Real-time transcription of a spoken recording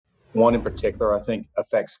one in particular, I think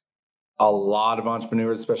affects a lot of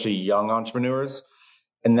entrepreneurs, especially young entrepreneurs.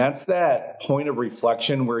 And that's that point of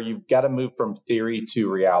reflection where you've got to move from theory to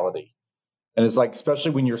reality. And it's like,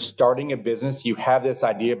 especially when you're starting a business, you have this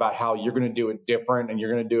idea about how you're going to do it different and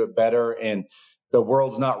you're going to do it better. And the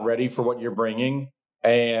world's not ready for what you're bringing.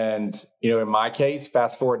 And, in my case,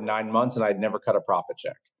 fast forward 9 months and I'd never cut a profit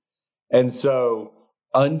check. And so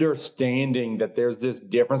understanding that there's this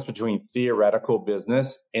difference between theoretical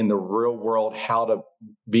business and the real world, how to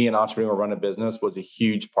be an entrepreneur, run a business, was a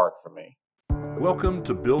huge part for me. Welcome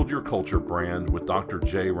to Build Your Culture Brand with Dr.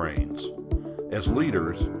 Jay Rains. As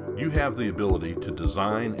leaders, you have the ability to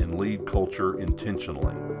design and lead culture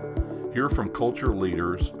intentionally. Hear from culture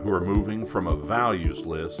leaders who are moving from a values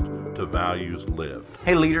list to values lived.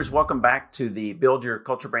 Hey leaders, welcome back to the Build Your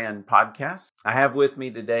Culture Brand podcast. I have with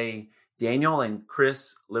me today Daniel and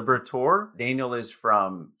Chris Liberator. Daniel is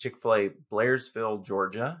from Chick-fil-A Blairsville,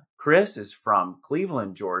 Georgia. Chris is from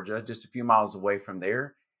Cleveland, Georgia, just a few miles away from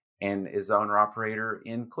there, and is owner-operator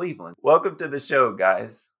in Cleveland. Welcome to the show,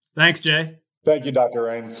 guys. Thanks, Jay. Thank you, Dr.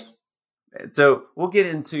 Rains. And so we'll get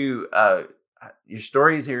into your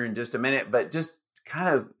stories here in just a minute, but just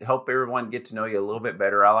kind of help everyone get to know you a little bit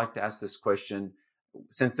better. I like to ask this question,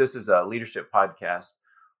 since this is a leadership podcast,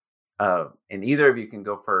 and either of you can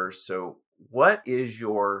go first. So what is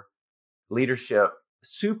your leadership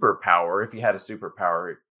superpower, if you had a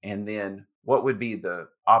superpower? And then what would be the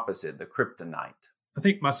opposite, the kryptonite? I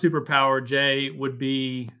think my superpower, Jay, would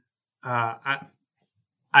be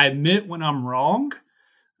I admit when I'm wrong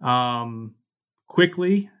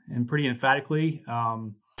quickly and pretty emphatically.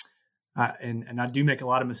 And I do make a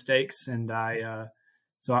lot of mistakes, and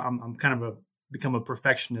so I'm kind of become a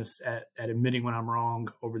perfectionist at admitting when I'm wrong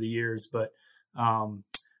over the years. But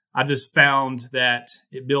I just found that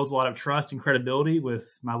it builds a lot of trust and credibility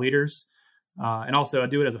with my leaders. And also I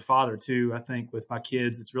do it as a father too. I think with my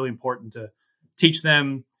kids, it's really important to teach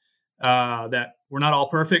them that we're not all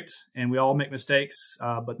perfect and we all make mistakes.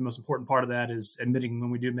 But the most important part of that is admitting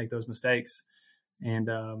when we do make those mistakes and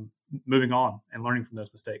moving on and learning from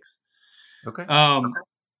those mistakes. Okay.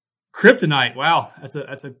 Kryptonite. Wow. That's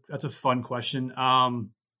a fun question.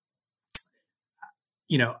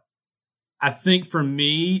 I think for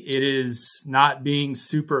me, it is not being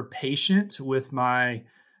super patient with my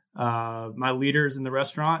leaders in the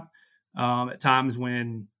restaurant. At times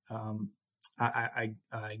when I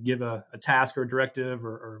give a task or a directive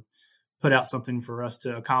or put out something for us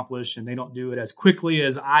to accomplish, and they don't do it as quickly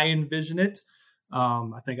as I envision it.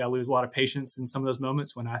 I think I lose a lot of patience in some of those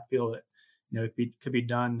moments when I feel that it could be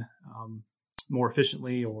done more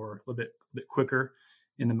efficiently or a little bit quicker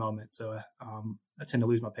in the moment. So I tend to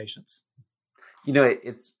lose my patience.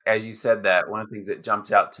 It's, as you said that, one of the things that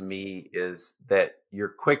jumps out to me is that you're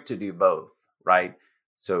quick to do both, right?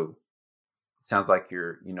 So it sounds like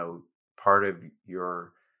part of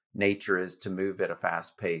your nature is to move at a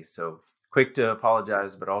fast pace. So quick to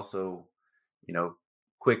apologize, but also,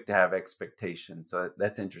 quick to have expectations. So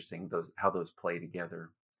that's interesting, how those play together.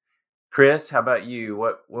 Chris, how about you?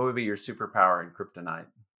 What would be your superpower and kryptonite?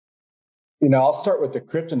 I'll start with the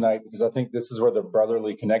kryptonite because I think this is where the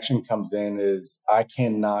brotherly connection comes in. Is I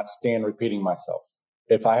cannot stand repeating myself.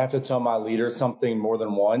 If I have to tell my leader something more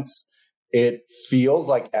than once, it feels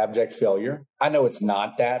like abject failure. I know it's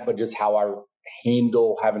not that, but just how I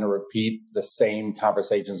handle having to repeat the same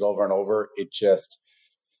conversations over and over,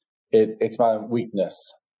 it's my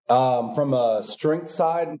weakness. From a strength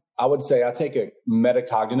side, I would say I take a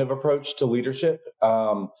metacognitive approach to leadership.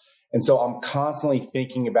 And so I'm constantly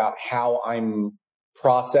thinking about how I'm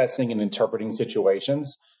processing and interpreting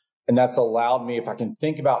situations. And that's allowed me, if I can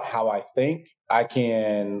think about how I think, I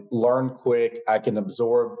can learn quick. I can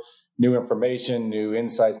absorb new information, new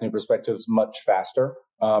insights, new perspectives much faster.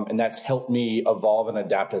 And that's helped me evolve and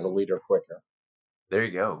adapt as a leader quicker. There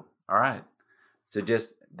you go. All right. So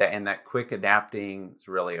just that, and that quick adapting is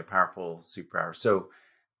really a powerful superpower. So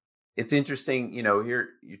it's interesting, you're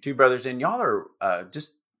two brothers, and y'all are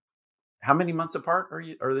just how many months apart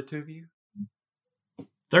are the two of you?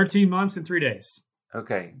 13 months and 3 days.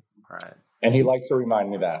 Okay. All right. And he likes to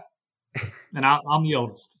remind me that. And I'm the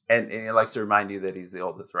oldest. And he likes to remind you that he's the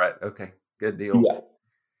oldest, right? Okay. Good deal. Yeah.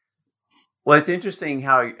 Well, it's interesting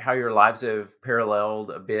how your lives have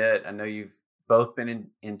paralleled a bit. I know you've both been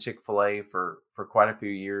in Chick-fil-A for quite a few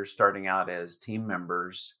years, starting out as team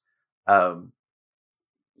members. Tell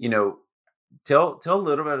a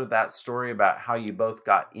little bit of that story about how you both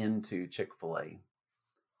got into Chick-fil-A.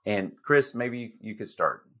 And Chris, maybe you could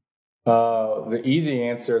start. The easy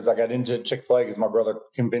answer is I got into Chick-fil-A because my brother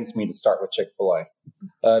convinced me to start with Chick-fil-A.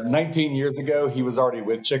 19 years ago, he was already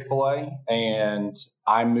with Chick-fil-A, and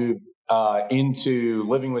I moved into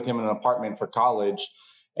living with him in an apartment for college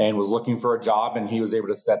and was looking for a job, and he was able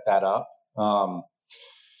to set that up.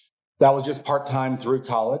 That was just part-time through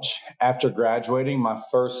college. After graduating, my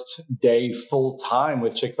first day full-time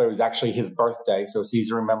with Chick-fil-A was actually his birthday, so it's easy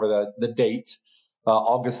to remember the date,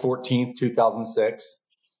 August 14th, 2006.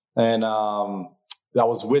 And I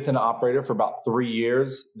was with an operator for about 3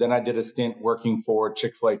 years. Then I did a stint working for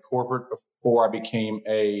Chick-fil-A corporate before I became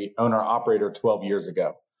a owner-operator 12 years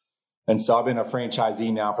ago. And so I've been a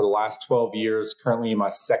franchisee now for the last 12 years, currently in my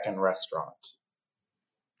second restaurant.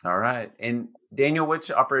 All right. And Daniel, which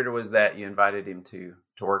operator was that you invited him to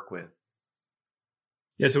work with?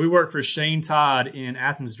 Yeah, so we worked for Shane Todd in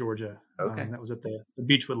Athens, Georgia. Okay. That was at the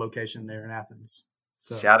Beechwood location there in Athens.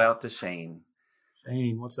 So shout out to Shane.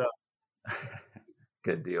 Shane, what's up?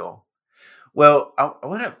 Good deal. Well, I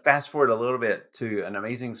want to fast forward a little bit to an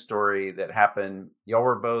amazing story that happened. Y'all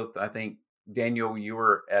were both, I think, Daniel, you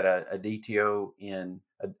were at a DTO in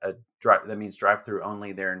a drive, that means drive-through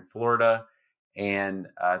only there in Florida. And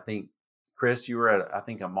I think, Chris, you were at, I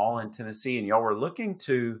think, a mall in Tennessee, and y'all were looking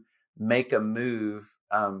to make a move.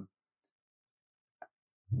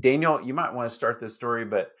 Daniel, you might want to start this story,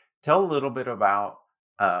 but tell a little bit about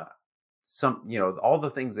all the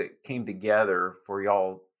things that came together for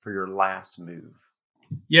y'all for your last move.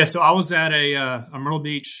 Yeah, so I was at a Myrtle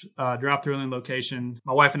Beach drive-through only location.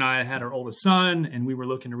 My wife and I had our oldest son, and we were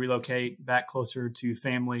looking to relocate back closer to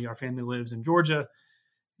family. Our family lives in Georgia,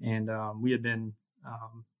 and we had been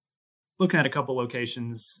looking at a couple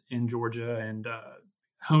locations in Georgia and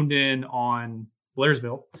honed in on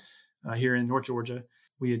Blairsville here in North Georgia.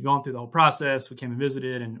 We had gone through the whole process. We came and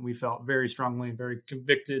visited, and we felt very strongly, very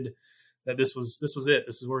convicted that this was it.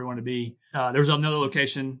 This is where we wanted to be. There was another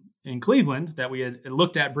location in Cleveland that we had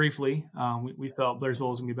looked at briefly. We felt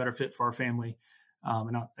Blairsville was going to be a better fit for our family,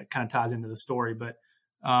 and that kind of ties into the story. But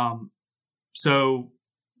so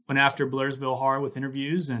went after Blairsville hard with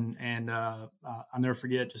interviews, and I'll never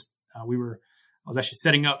forget. I was actually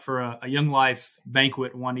setting up for a Young Life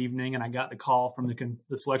banquet one evening, and I got the call from the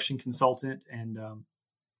selection consultant, and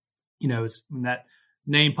when that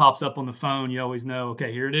name pops up on the phone, you always know,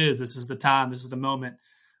 okay, here it is. This is the time. This is the moment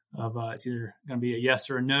of it's either going to be a yes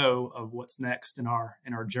or a no of what's next in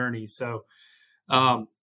our journey. So,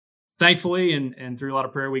 thankfully, and through a lot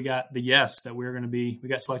of prayer, we got the yes that we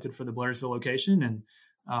got selected for the Blairsville location, and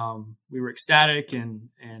we were ecstatic and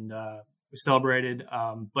we celebrated.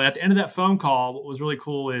 But at the end of that phone call, what was really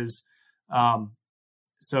cool is,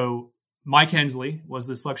 so Mike Hensley was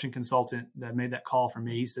the selection consultant that made that call for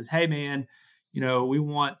me. He says, "Hey, man, we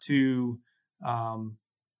want to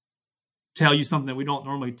tell you something that we don't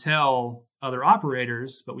normally tell other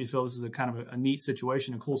operators, but we feel this is a kind of a neat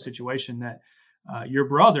situation, a cool situation that your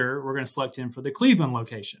brother, we're going to select him for the Cleveland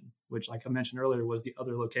location," which, like I mentioned earlier, was the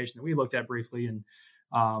other location that we looked at briefly. And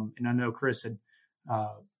I know Chris had,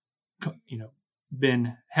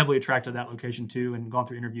 been heavily attracted to that location too, and gone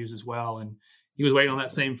through interviews as well. And he was waiting on that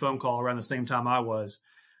same phone call around the same time I was.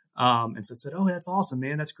 And so I said, "Oh, that's awesome,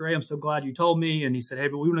 man. That's great. I'm so glad you told me." And he said, "Hey,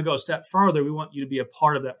 but we want to go a step further. We want you to be a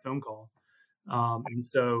part of that phone call." And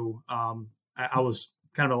so I was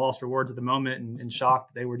kind of lost for words at the moment and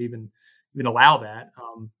shocked that they would even allow that.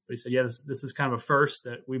 But he said, "Yeah, this is kind of a first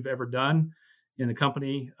that we've ever done in the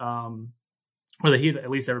company, or that he's at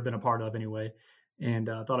least ever been a part of anyway." And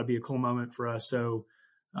I thought it'd be a cool moment for us. So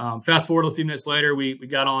fast forward a few minutes later, we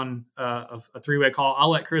got on a three-way call.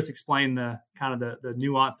 I'll let Chris explain the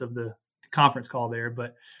nuance of the conference call there,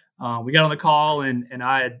 but we got on the call and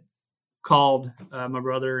I had called my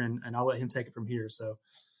brother and I'll let him take it from here. So.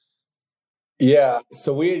 Yeah.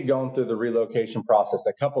 So we had gone through the relocation process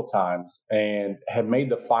a couple times and had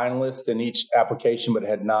made the finalist in each application, but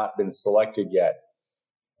had not been selected yet.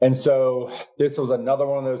 And so this was another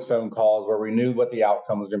one of those phone calls where we knew what the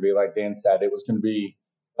outcome was going to be. Like Dan said, it was going to be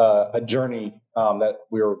a journey that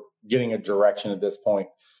we were getting a direction at this point.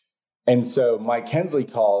 And so Mike Hensley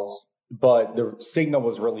calls, but the signal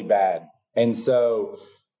was really bad. And so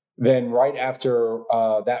then right after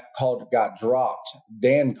that call got dropped,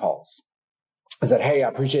 Dan calls. I said, "Hey, I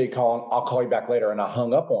appreciate you calling. I'll call you back later." And I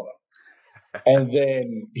hung up on him. And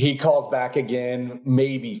then he calls back again,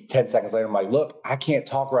 maybe 10 seconds later. I'm like, "Look, I can't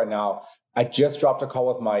talk right now. I just dropped a call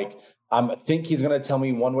with Mike. I think he's going to tell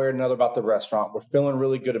me one way or another about the restaurant. We're feeling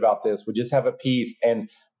really good about this. We just have a piece." And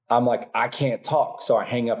I'm like, "I can't talk." So I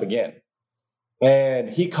hang up again. And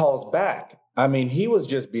he calls back. I mean, he was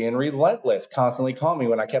just being relentless, constantly calling me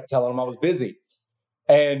when I kept telling him I was busy.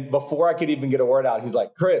 And before I could even get a word out, he's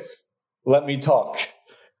like, "Chris, let me talk.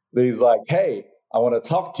 Then he's like, hey, I want to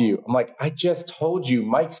talk to you. I'm like, I just told you,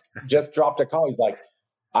 Mike's just dropped a call. He's like,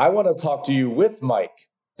 I want to talk to you with Mike.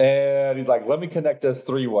 And he's like, let me connect us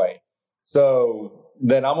 3-way. So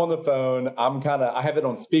then I'm on the phone. I have it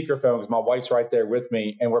on speakerphone because my wife's right there with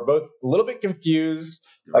me. And we're both a little bit confused.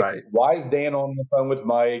 Like, Right. why is Dan on the phone with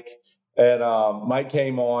Mike? And Mike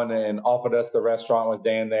came on and offered us the restaurant with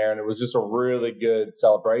Dan there. And it was just a really good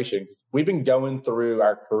celebration because we've been going through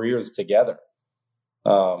our careers together.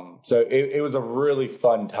 So it was a really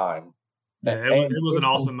fun time. Yeah, it was an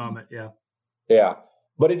awesome moment. Yeah. Yeah.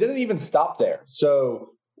 But it didn't even stop there.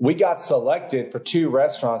 So we got selected for 2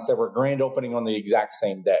 restaurants that were grand opening on the exact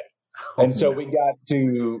same day. And so we got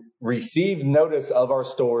to receive notice of our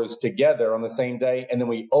stores together on the same day. And then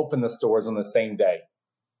we opened the stores on the same day.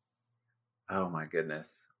 Oh my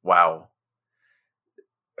goodness. Wow.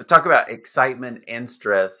 Talk about excitement and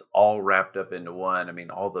stress all wrapped up into one. I mean,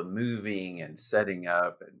 all the moving and setting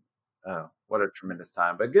up, and what a tremendous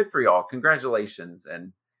time. But good for y'all. Congratulations.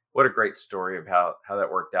 And what a great story of how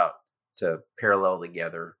that worked out to parallel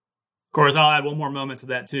together. Of course, I'll add one more moment to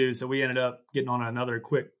that too. So we ended up getting on another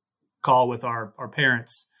quick call with our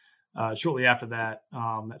parents shortly after that,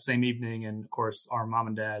 that same evening. And of course, our mom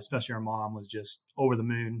and dad, especially our mom, was just over the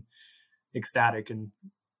moon, ecstatic and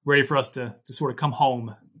ready for us to sort of come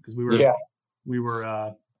home because we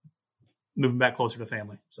were moving back closer to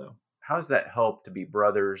family. So how has that helped to be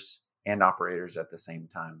brothers and operators at the same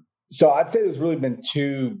time? So I'd say there's really been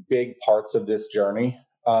 2 big parts of this journey.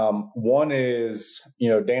 One is,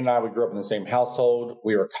 Dan and I, we grew up in the same household.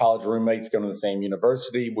 We were college roommates going to the same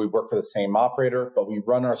university. We work for the same operator, but we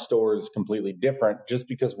run our stores completely different just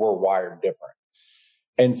because we're wired different.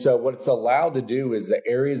 And so what it's allowed to do is the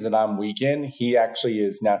areas that I'm weak in, he actually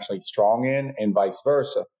is naturally strong in, and vice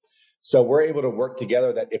versa. So we're able to work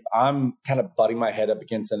together that if I'm kind of butting my head up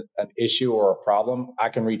against an issue or a problem, I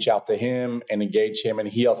can reach out to him and engage him, and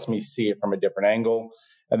he helps me see it from a different angle.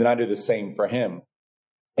 And then I do the same for him.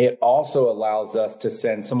 It also allows us to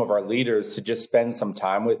send some of our leaders to just spend some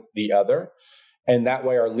time with the other. And that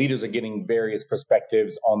way our leaders are getting various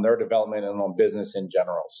perspectives on their development and on business in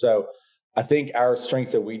general. So I think our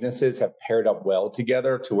strengths and weaknesses have paired up well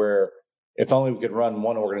together to where if only we could run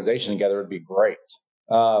one organization together, it'd be great.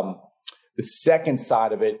 The second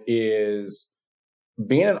side of it is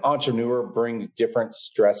being an entrepreneur brings different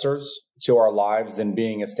stressors to our lives than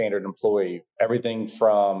being a standard employee. Everything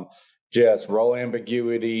from just role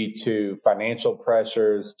ambiguity to financial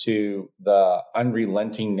pressures to the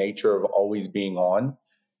unrelenting nature of always being on.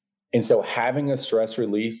 And so having a stress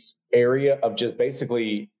release area of just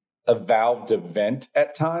basically a valve to vent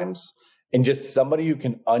at times and just somebody who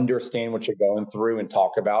can understand what you're going through and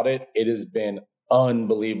talk about it, it has been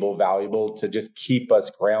unbelievable valuable to just keep us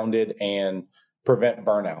grounded and prevent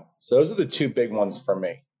burnout. So those are the 2 big ones for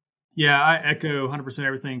me. Yeah, I echo 100%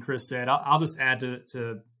 everything Chris said. I'll just add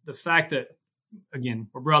to the fact that, again,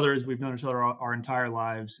 we're brothers. We've known each other our entire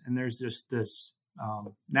lives. And there's just this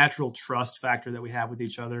natural trust factor that we have with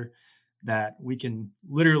each other that we can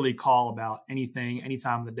literally call about anything, any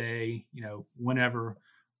time of the day, whenever,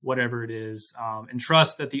 whatever it is, and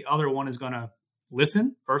trust that the other one is going to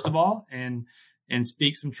listen, first of all, and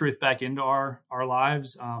speak some truth back into our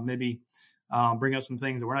lives, maybe bring up some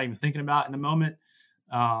things that we're not even thinking about in the moment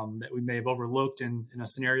that we may have overlooked in a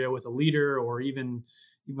scenario with a leader or even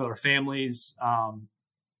with our families,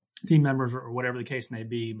 team members, or whatever the case may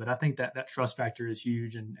be. But I think that trust factor is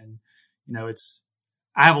huge. And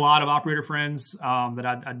I have a lot of operator friends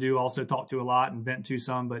that I do also talk to a lot and vent to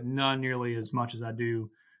some, but none nearly as much as I do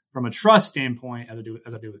from a trust standpoint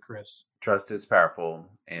as I do with Chris. Trust is powerful.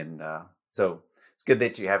 And so it's good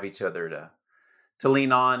that you have each other to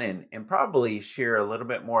lean on and probably share a little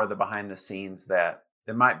bit more of the behind the scenes that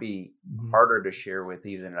might be harder to share with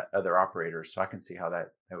even other operators. So I can see how that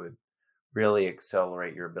would really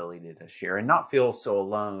accelerate your ability to share and not feel so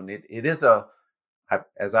alone. It is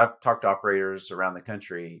as I've talked to operators around the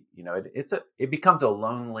country, it becomes a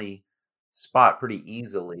lonely spot pretty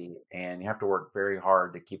easily, and you have to work very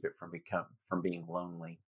hard to keep it from being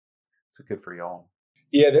lonely. So good for y'all.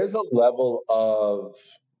 Yeah, there's a level of,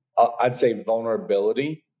 I'd say,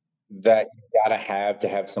 vulnerability that you got to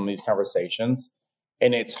have some of these conversations.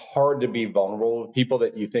 And it's hard to be vulnerable with people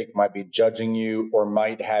that you think might be judging you or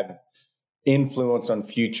might have influence on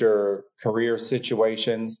future career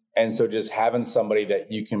situations. And so just having somebody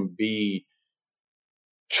that you can be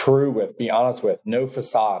true with, be honest with, no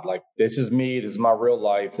facade, like this is me, this is my real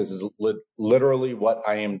life, this is literally what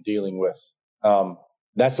I am dealing with.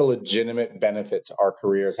 That's a legitimate benefit to our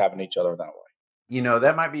careers, having each other that way.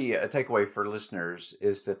 That might be a takeaway for listeners,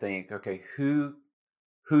 is to think, okay, who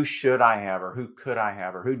who should I have, or who could I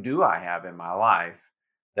have, or who do I have in my life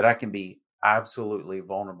that I can be absolutely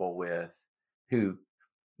vulnerable with, who,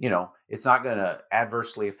 it's not going to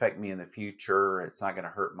adversely affect me in the future. It's not going to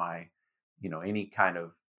hurt my, any kind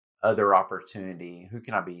of other opportunity. Who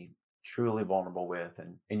can I be truly vulnerable with?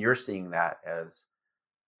 And you're seeing that as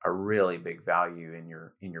a really big value in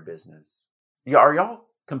your business. Yeah, are y'all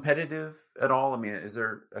competitive at all? I mean, is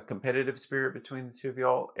there a competitive spirit between the two of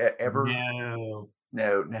y'all ever?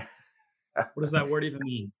 No. What does that word even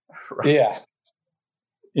mean? Right. Yeah.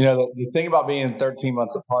 The thing about being 13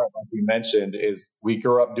 months apart, like we mentioned, is we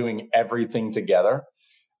grew up doing everything together.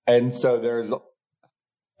 And so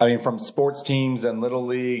from sports teams and little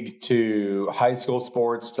league to high school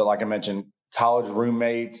sports to, like I mentioned, college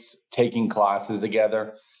roommates, taking classes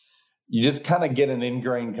together, you just kind of get an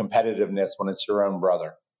ingrained competitiveness when it's your own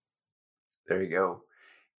brother. There you go.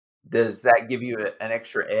 Does that give you an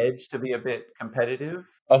extra edge to be a bit competitive?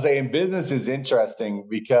 I'll say in business is interesting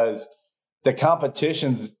because the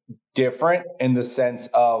competition's different in the sense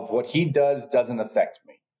of what he does doesn't affect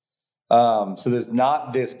me. So there's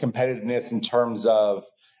not this competitiveness in terms of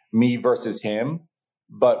me versus him,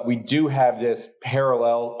 but we do have this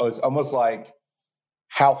parallel. It's almost like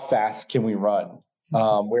how fast can we run,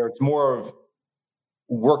 where it's more of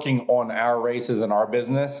working on our races and our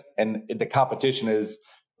business, and the competition is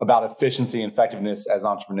about efficiency and effectiveness as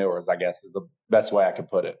entrepreneurs, I guess is the best way I could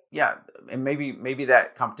put it. Yeah. And maybe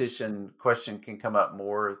that competition question can come up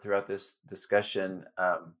more throughout this discussion.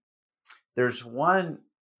 There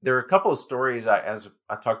are a couple of stories as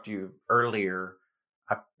I talked to you earlier,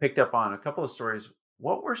 I picked up on a couple of stories.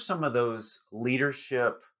 What were some of those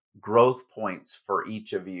leadership growth points for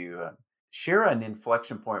each of you? Share an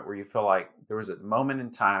inflection point where you feel like there was a moment in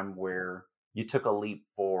time where you took a leap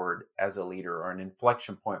forward as a leader, or an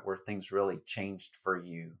inflection point where things really changed for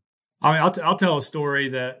you. I mean, I'll tell a story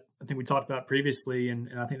that I think we talked about previously, and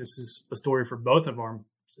I think this is a story for both of our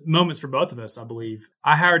moments for both of us, I believe.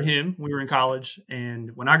 I hired him. We were in college,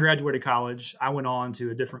 and when I graduated college, I went on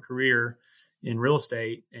to a different career in real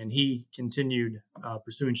estate, and he continued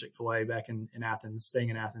pursuing Chick-fil-A back in Athens, staying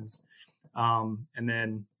in Athens. And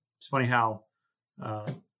then it's funny how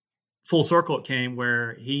full circle it came,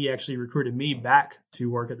 where he actually recruited me back to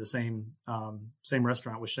work at the same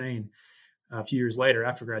restaurant with Shane a few years later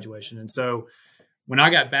after graduation. And so when I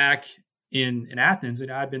got back in Athens,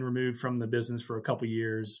 and I'd been removed from the business for a couple of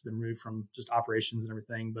years, been removed from just operations and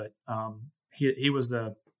everything, but he was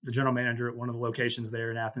the general manager at one of the locations there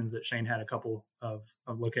in Athens that Shane had a couple of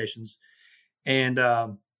locations. And I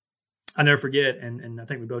never forget, and I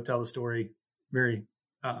think we both tell the story very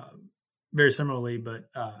similarly, but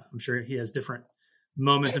I'm sure he has different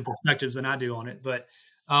moments and perspectives than I do on it. But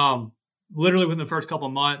literally within the first couple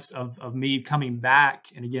of months of me coming back,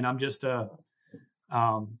 and again, I'm just a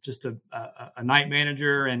night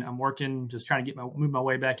manager, and I'm working, just trying to move my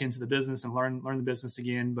way back into the business and learn the business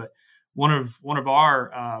again. But one of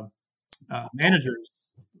our managers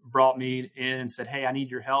brought me in and said, "Hey, I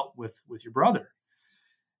need your help with your brother."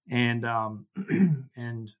 And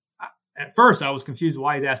at first I was confused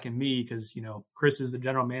why he's asking me, because, Chris is the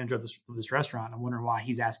general manager of this restaurant. I'm wondering why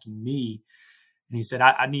he's asking me. And he said,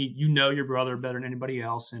 I need, your brother better than anybody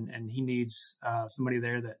else. And he needs somebody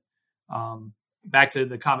there that, back to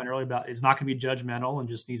the comment earlier about, is not going to be judgmental and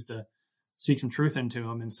just needs to speak some truth into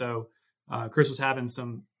him. And so Chris was having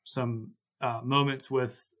some moments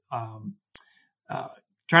with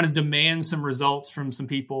trying to demand some results from some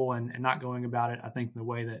people and not going about it, I think, in the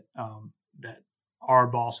way that that our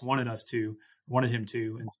boss wanted him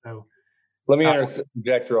to. And so let me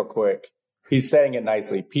interject real quick. He's saying it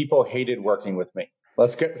nicely. People hated working with me.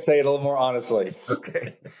 Let's say it a little more honestly.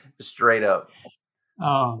 Okay. Straight up.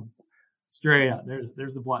 Straight up.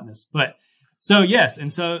 There's the bluntness. But so, yes.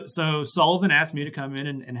 And so Sullivan asked me to come in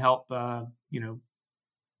and help,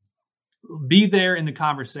 be there in the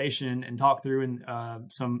conversation and talk through in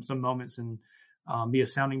some moments, and be a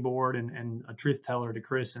sounding board and a truth teller to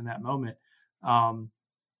Chris in that moment. And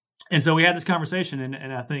so we had this conversation,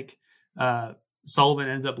 and I think Sullivan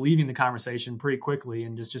ends up leaving the conversation pretty quickly,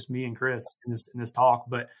 and just me and Chris in this talk.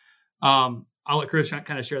 But I'll let Chris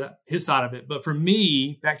kind of share his side of it. But for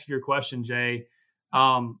me, back to your question, Jay,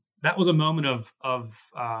 that was a moment of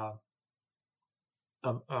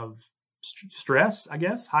stress, I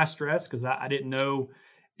guess, high stress, because I didn't know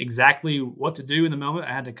exactly what to do in the moment.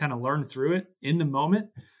 I had to kind of learn through it in the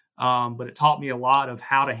moment. But it taught me a lot of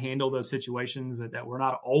how to handle those situations that we're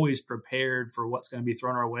not always prepared for what's going to be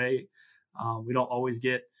thrown our way. We don't always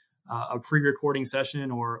get a pre-recording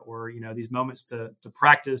session or these moments to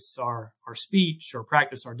practice our speech or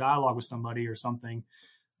practice our dialogue with somebody or something.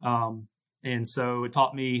 And so it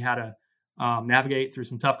taught me how to navigate through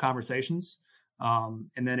some tough conversations. And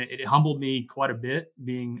then it humbled me quite a bit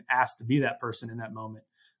being asked to be that person in that moment.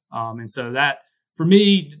 And so that, for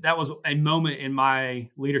me, that was a moment in my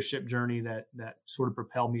leadership journey that sort of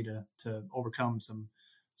propelled me to overcome some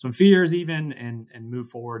fears even and move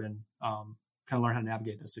forward and kind of learn how to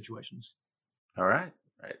navigate those situations. All right.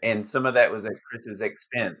 Right. And some of that was at Chris's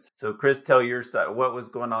expense. So Chris, tell your side, what was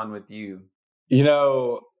going on with you?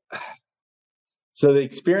 So the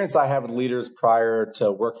experience I had with leaders prior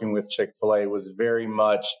to working with Chick-fil-A was very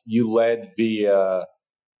much you led via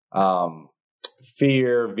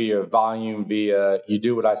fear, via volume, via you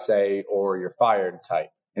do what I say or you're fired type.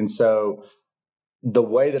 And so the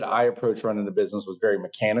way that I approached running the business was very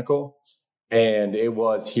mechanical. And it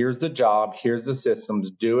was, here's the job, here's the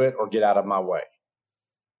systems, do it or get out of my way.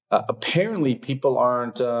 Apparently, people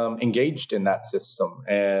aren't engaged in that system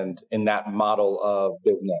and in that model of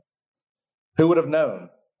business. Who would have known?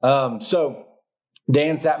 So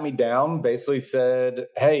Dan sat me down, basically said,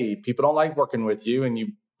 hey, people don't like working with you, and you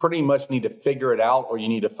pretty much need to figure it out or you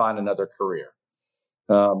need to find another career.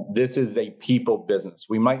 This is a people business.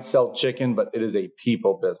 We might sell chicken, but it is a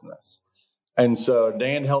people business. And so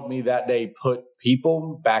Dan helped me that day put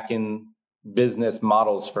people back in business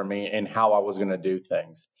models for me and how I was going to do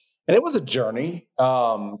things. And it was a journey.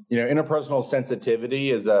 Interpersonal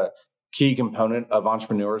sensitivity is a key component of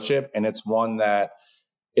entrepreneurship, and it's one that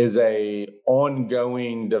is a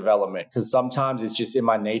ongoing development because sometimes it's just in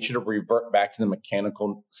my nature to revert back to the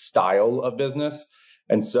mechanical style of business.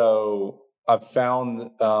 And so I've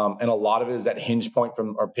found, and a lot of it is that hinge point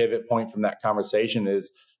from or pivot point from that conversation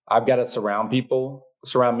is I've got to surround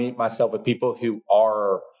myself with people who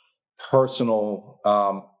are personal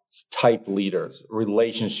type leaders,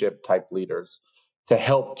 relationship type leaders to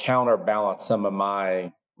help counterbalance some of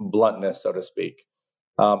my bluntness, so to speak.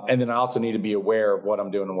 And then I also need to be aware of what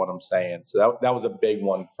I'm doing and what I'm saying. So that was a big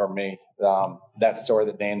one for me. That story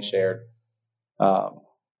that Dan shared. I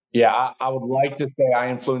would like to say I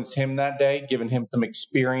influenced him that day, giving him some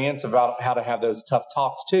experience about how to have those tough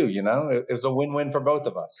talks too. It was a win-win for both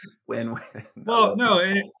of us. Win-win. Well, no,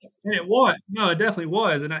 and it was. No, it definitely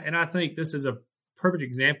was. And I think this is a perfect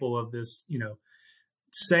example of this,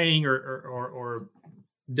 saying or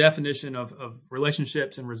definition of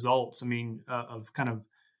relationships and results. I mean, of kind of,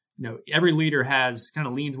 every leader has kind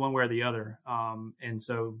of leans one way or the other. And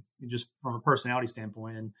so just from a personality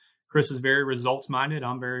standpoint, and Chris is very results minded.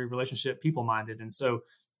 I'm very relationship people minded. And so,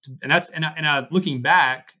 looking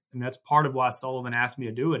back, and that's part of why Sullivan asked me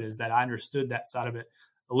to do it, is that I understood that side of it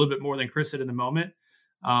a little bit more than Chris did in the moment.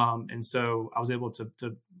 And so I was able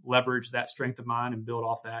to leverage that strength of mine and build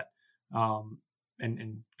off that,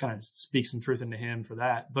 and kind of speak some truth into him for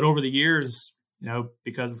that. But over the years,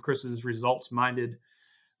 because of Chris's results minded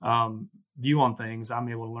view on things, I'm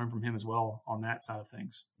able to learn from him as well on that side of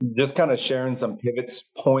things. Just kind of sharing some pivot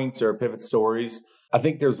points or pivot stories. I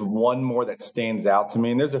think there's one more that stands out to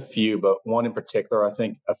me, and there's a few, but one in particular I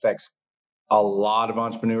think affects a lot of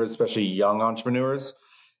entrepreneurs, especially young entrepreneurs.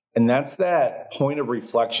 And that's that point of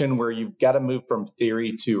reflection where you've got to move from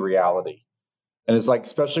theory to reality. And it's like,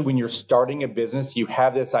 especially when you're starting a business, you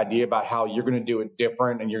have this idea about how you're going to do it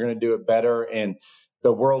different and you're going to do it better. And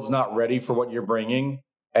the world's not ready for what you're bringing.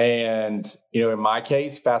 And, in my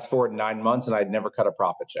case, fast forward 9 months and I'd never cut a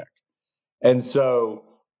profit check. And so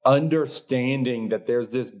understanding that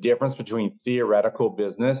there's this difference between theoretical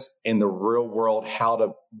business and the real world, how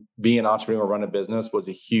to be an entrepreneur, run a business, was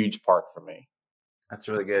a huge part for me. That's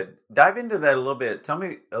really good. Dive into that a little bit. Tell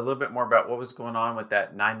me a little bit more about what was going on with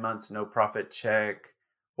that 9 months, no profit check.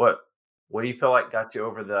 What do you feel like got you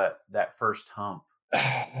over that first hump?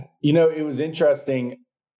 It was interesting.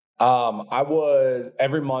 I would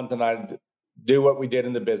every month and I'd do what we did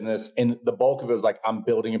in the business. And the bulk of it was like, I'm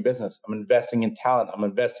building a business. I'm investing in talent. I'm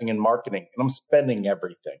investing in marketing and I'm spending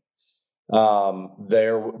everything.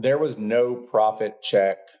 There was no profit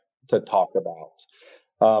check to talk about.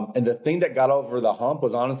 And the thing that got over the hump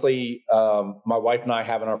was honestly, my wife and I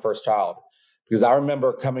having our first child, because I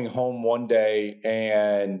remember coming home one day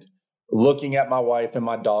and looking at my wife and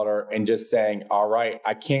my daughter and just saying, all right,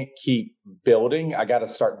 I can't keep building. I got to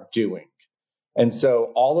start doing. And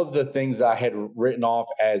so all of the things that I had written off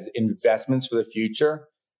as investments for the future,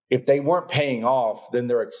 if they weren't paying off, then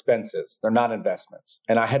they're expenses. They're not investments.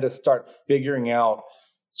 And I had to start figuring out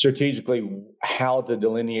strategically how to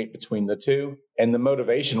delineate between the two. And the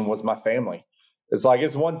motivation was my family. It's like,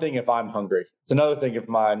 it's one thing if I'm hungry. It's another thing if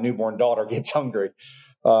my newborn daughter gets hungry.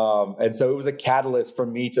 And so it was a catalyst for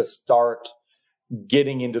me to start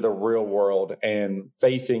getting into the real world and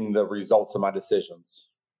facing the results of my decisions.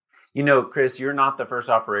 Chris, you're not the first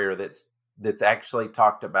operator that's that's actually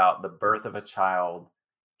talked about the birth of a child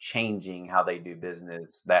changing how they do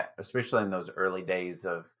business, that especially in those early days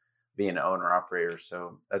of being an owner operator.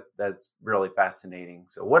 So that's really fascinating.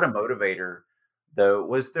 So what a motivator, though.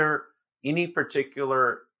 Was there any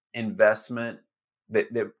particular investment that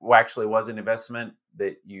actually was an investment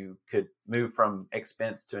that you could move from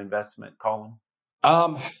expense to investment column?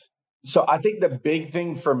 So I think the big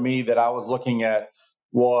thing for me that I was looking at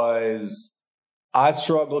was I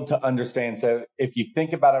struggled to understand. So if you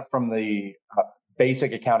think about it from the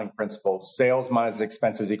basic accounting principles, sales minus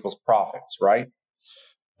expenses equals profits, right?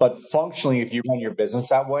 But functionally, if you run your business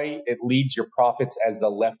that way, it leads your profits as the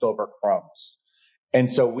leftover crumbs. And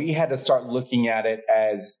so we had to start looking at it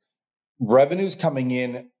as revenues coming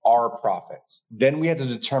in are profits. Then we had to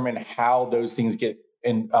determine how those things get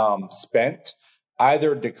spent,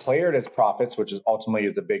 either declared as profits, which is ultimately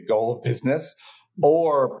is a big goal of business,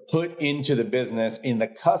 or put into the business in the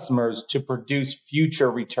customers to produce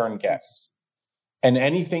future return guests. And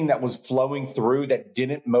anything that was flowing through that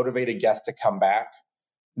didn't motivate a guest to come back,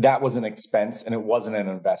 that was an expense and it wasn't an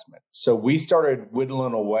investment. So we started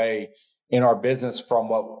whittling away in our business from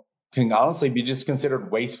what can honestly be just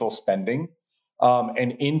considered wasteful spending,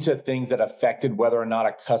 and into things that affected whether or not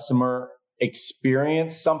a customer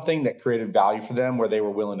experienced something that created value for them where they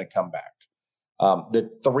were willing to come back. The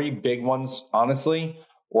three big ones, honestly,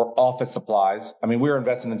 were office supplies. I mean, we were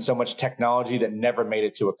investing in so much technology that never made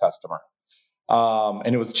it to a customer.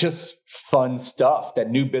 And it was just fun stuff that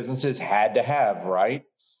new businesses had to have, right?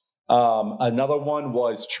 Another one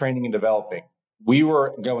was training and developing. We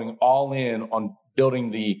were going all in on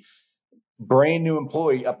building the brand new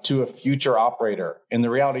employee up to a future operator. And the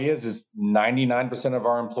reality is 99% of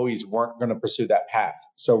our employees weren't going to pursue that path.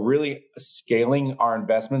 So really scaling our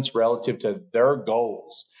investments relative to their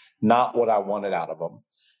goals, not what I wanted out of them.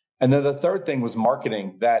 And then the third thing was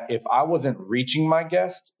marketing, that if I wasn't reaching my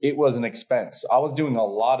guest, it was an expense. I was doing a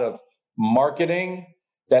lot of marketing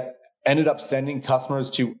that ended up sending customers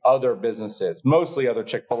to other businesses, mostly other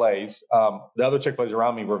Chick-fil-A's. The other Chick-fil-A's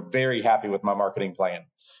around me were very happy with my marketing plan.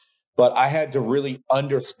 But I had to really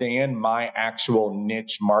understand my actual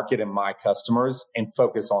niche market and my customers and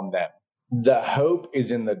focus on them. The hope is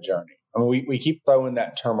in the journey. I mean, we keep throwing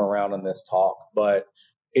that term around in this talk, but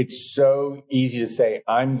it's so easy to say,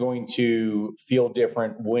 I'm going to feel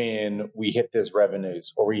different when we hit this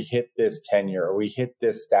revenues or we hit this tenure or we hit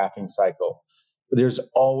this staffing cycle. But there's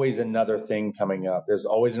always another thing coming up. There's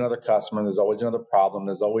always another customer. There's always another problem.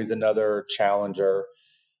 There's always another challenger.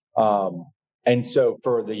 And so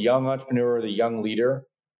for the young entrepreneur, the young leader,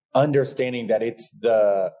 understanding that it's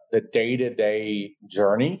the day-to-day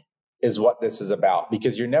journey is what this is about,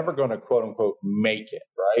 because you're never going to quote unquote make it,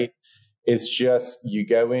 right? It's just you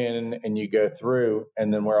go in and you go through.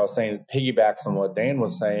 And then where I was saying piggybacks on what Dan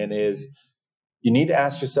was saying is you need to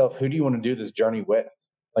ask yourself, who do you want to do this journey with?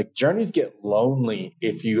 Like, journeys get lonely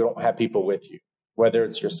if you don't have people with you, whether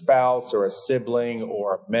it's your spouse or a sibling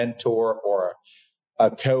or a mentor or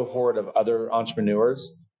a cohort of other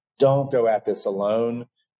entrepreneurs. Don't go at this alone.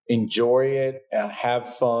 Enjoy it,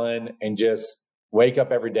 have fun, and just wake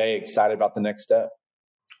up every day excited about the next step.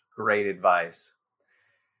 Great advice.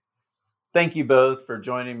 Thank you both for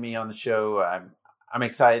joining me on the show. I'm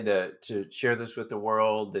excited to share this with the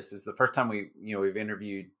world. This is the first time we've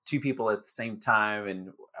interviewed two people at the same time,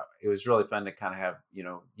 and it was really fun to kind of have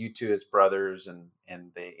you two as brothers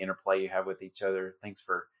and the interplay you have with each other. Thanks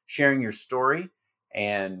for sharing your story,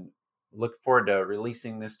 and look forward to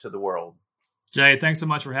releasing this to the world. Jay, thanks so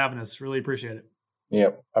much for having us. Really appreciate it.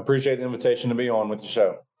 Yep, I appreciate the invitation to be on with the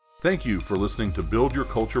show. Thank you for listening to Build Your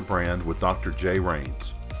Culture Brand with Dr. Jay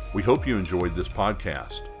Rains. We hope you enjoyed this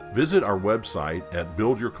podcast. Visit our website at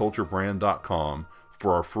buildyourculturebrand.com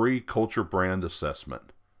for our free culture brand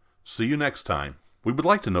assessment. See you next time. We would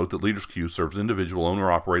like to note that Leaders Q serves individual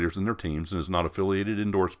owner-operators and their teams and is not affiliated,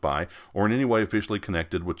 endorsed by, or in any way officially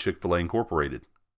connected with Chick-fil-A Incorporated.